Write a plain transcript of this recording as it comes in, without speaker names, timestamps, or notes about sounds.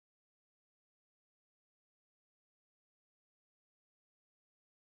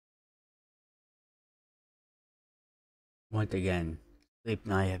Once again, Sleep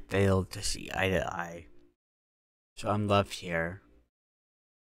and I have failed to see eye to eye, so I'm left here,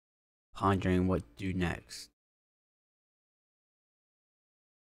 pondering what to do next.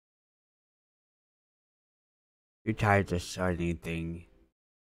 You're tired to start anything,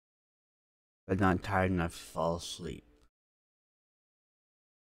 but not tired enough to fall asleep.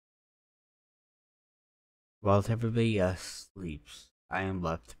 While everybody else sleeps, I am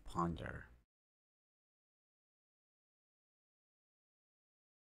left to ponder.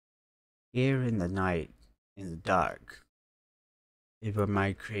 Here in the night, in the dark, is where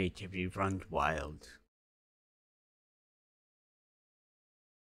my creativity runs wild.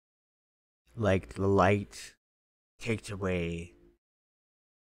 Like the light takes away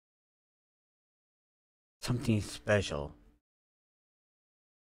something special.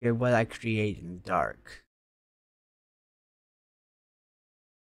 Hear what I create in the dark.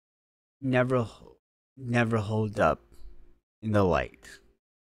 Never, never hold up in the light.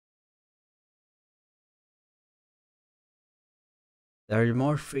 There is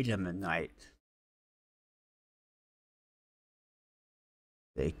more freedom at night.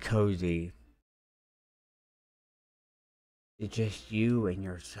 They cozy. It's just you and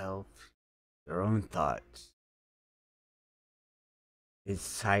yourself, your own thoughts. It's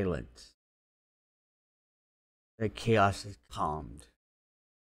silent. The chaos is calmed.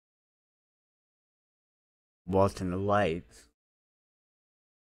 Whilst in the light,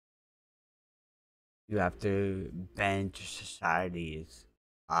 you have to bend to society's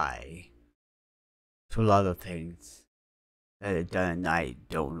eye. So a lot of things that are done at night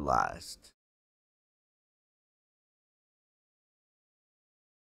don't last.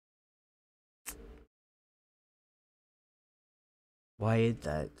 Why is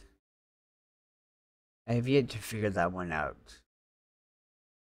that? I have yet to figure that one out.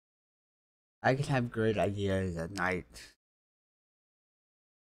 I can have great ideas at night,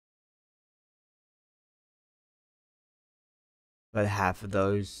 but half of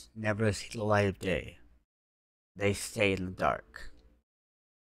those never see the light of day. They stay in the dark.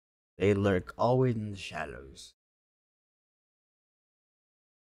 They lurk always in the shadows.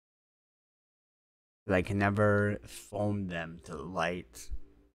 But I can never foam them to the light.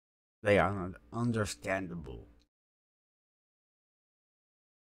 They are understandable.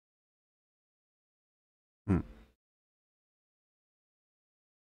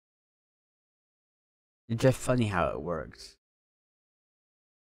 It's just funny how it works.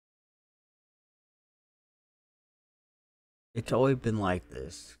 It's always been like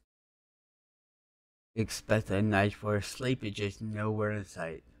this. Expect a night where sleep is just nowhere in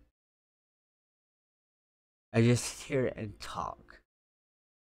sight. I just sit here and talk.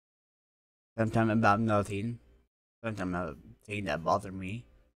 Sometimes about nothing. Sometimes about things that bother me.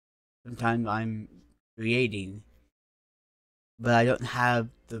 Sometimes I'm creating, but I don't have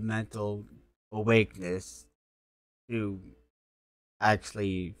the mental awakeness to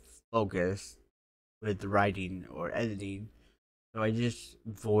actually focus with writing or editing, so I just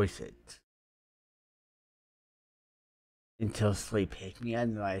voice it until sleep hits me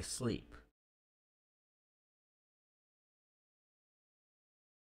and then I sleep.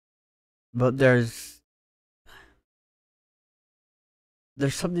 But there's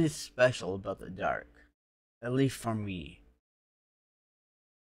something special about the dark, at least for me.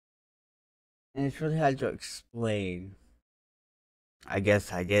 And it's really hard to explain. I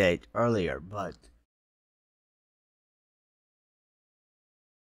guess I did it earlier, but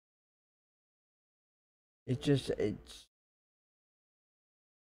it's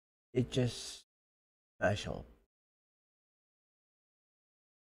just special.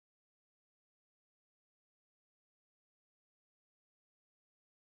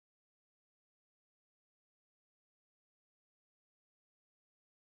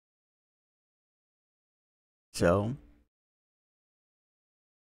 So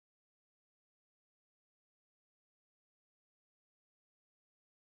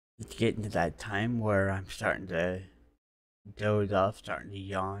it's getting to that time where I'm starting to doze off, starting to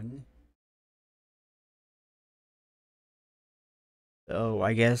yawn. So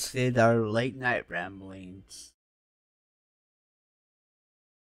I guess it's our late night ramblings.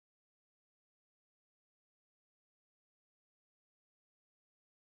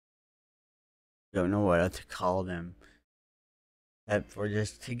 Don't know what to call them. Except for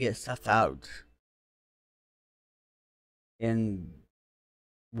just to get stuff out. And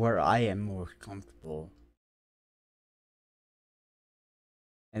where I am more comfortable.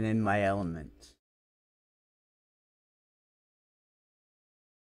 And in my element.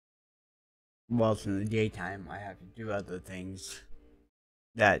 Whilst in the daytime, I have to do other things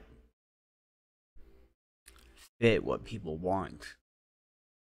that fit what people want.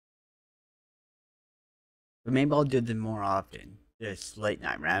 But maybe I'll do them more often. Just late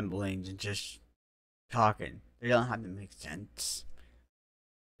night ramblings and just talking. They don't have to make sense.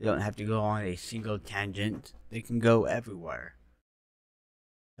 They don't have to go on a single tangent. They can go everywhere.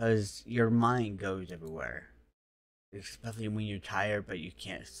 Because your mind goes everywhere. Especially when you're tired but you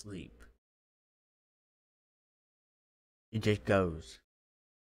can't sleep. It just goes.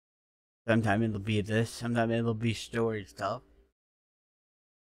 Sometimes it'll be this, sometimes it'll be story stuff.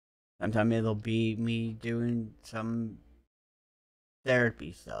 Sometimes it'll be me doing some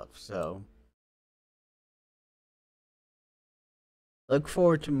therapy stuff. So look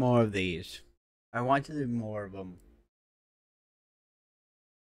forward to more of these. I want to do more of them.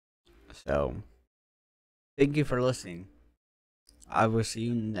 So thank you for listening. I will see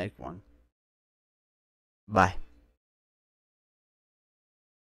you in the next one. Bye.